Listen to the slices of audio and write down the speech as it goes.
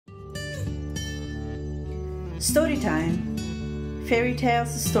Storytime, Fairy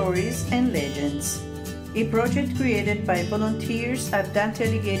Tales, Stories, and Legends, a project created by volunteers at Dante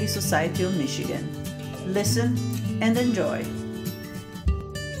Alighieri Society of Michigan. Listen and enjoy.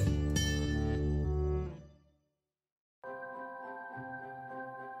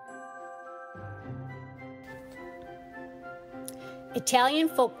 Italian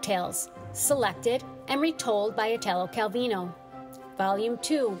Folk Tales, selected and retold by Italo Calvino. Volume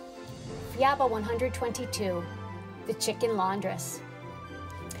 2, Fiaba 122, The Chicken Laundress.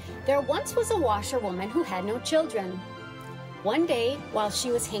 There once was a washerwoman who had no children. One day, while she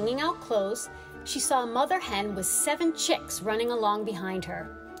was hanging out clothes, she saw a mother hen with 7 chicks running along behind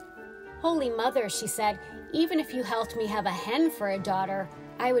her. "Holy Mother," she said, "even if you helped me have a hen for a daughter,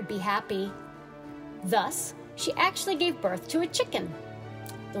 I would be happy." Thus, she actually gave birth to a chicken.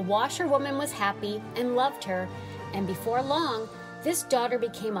 The washerwoman was happy and loved her, and before long, this daughter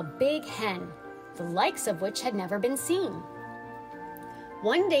became a big hen, the likes of which had never been seen.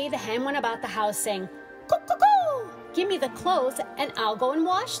 One day, the hen went about the house saying, "Cuckoo, give me the clothes and I'll go and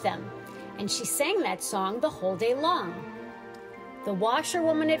wash them." And she sang that song the whole day long. The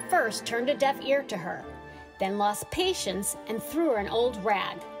washerwoman at first turned a deaf ear to her, then lost patience and threw her an old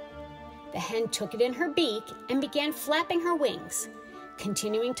rag. The hen took it in her beak and began flapping her wings,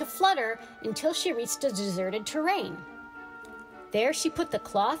 continuing to flutter until she reached a deserted terrain. There she put the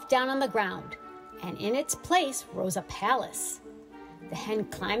cloth down on the ground, and in its place rose a palace. The hen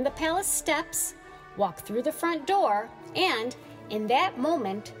climbed the palace steps, walked through the front door, and, in that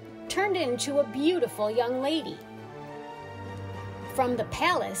moment, turned into a beautiful young lady. From the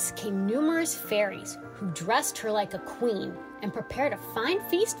palace came numerous fairies who dressed her like a queen and prepared a fine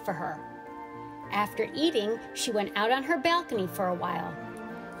feast for her. After eating, she went out on her balcony for a while.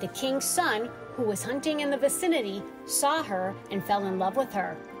 The king's son, who was hunting in the vicinity, saw her and fell in love with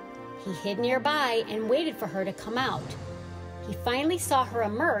her. He hid nearby and waited for her to come out. He finally saw her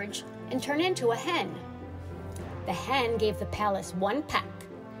emerge and turn into a hen. The hen gave the palace one peck.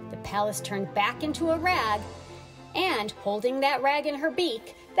 The palace turned back into a rag, and holding that rag in her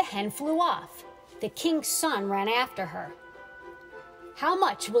beak, the hen flew off. The king's son ran after her. "How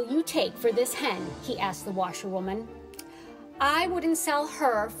much will you take for this hen?" he asked the washerwoman. "I wouldn't sell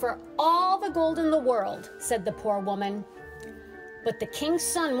her for all the gold in the world," said the poor woman. But the king's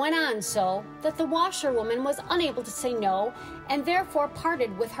son went on so that the washerwoman was unable to say no and therefore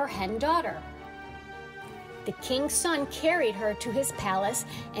parted with her hen daughter. The king's son carried her to his palace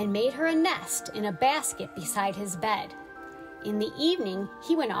and made her a nest in a basket beside his bed. In the evening,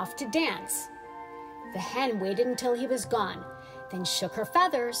 he went off to dance. The hen waited until he was gone, then shook her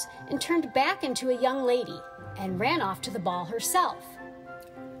feathers and turned back into a young lady and ran off to the ball herself.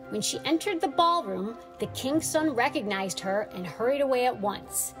 When she entered the ballroom, the king's son recognized her and hurried away at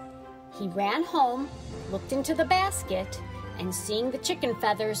once. He ran home, looked into the basket, and seeing the chicken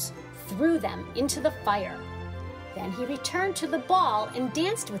feathers, threw them into the fire. Then he returned to the ball and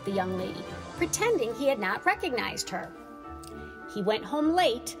danced with the young lady, pretending he had not recognized her. He went home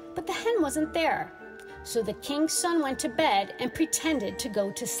late, but the hen wasn't there. So the king's son went to bed and pretended to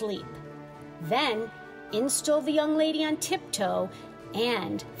go to sleep. Then in stole the young lady on tiptoe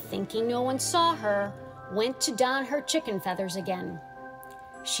and, thinking no one saw her, went to don her chicken feathers again.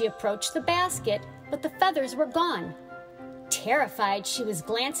 She approached the basket, but the feathers were gone. Terrified, she was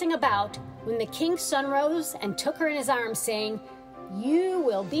glancing about when the king's son rose and took her in his arms, saying, "You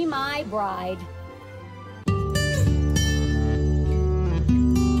will be my bride."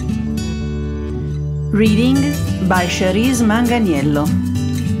 Reading by Charisse Manganiello.